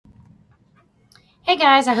Hey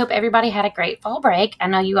guys, I hope everybody had a great fall break. I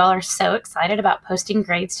know you all are so excited about posting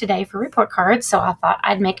grades today for report cards, so I thought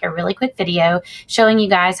I'd make a really quick video showing you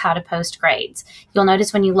guys how to post grades. You'll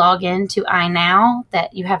notice when you log into Inow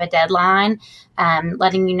that you have a deadline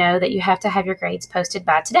letting you know that you have to have your grades posted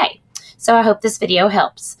by today. So I hope this video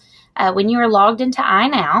helps. When you are logged into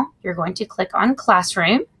Inow, you're going to click on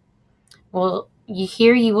Classroom.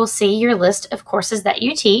 Here you will see your list of courses that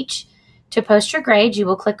you teach. To post your grades, you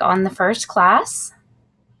will click on the first class.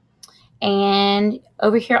 And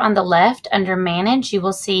over here on the left under Manage, you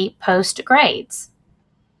will see Post Grades.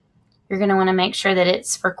 You're going to want to make sure that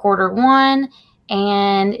it's for quarter one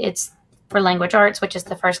and it's for language arts, which is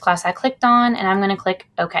the first class I clicked on, and I'm going to click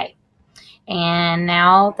OK. And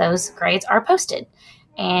now those grades are posted.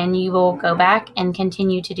 And you will go back and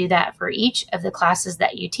continue to do that for each of the classes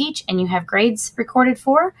that you teach and you have grades recorded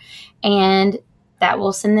for. And that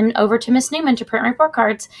will send them over to Miss Newman to print report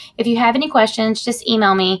cards. If you have any questions, just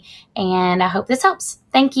email me, and I hope this helps.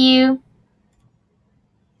 Thank you.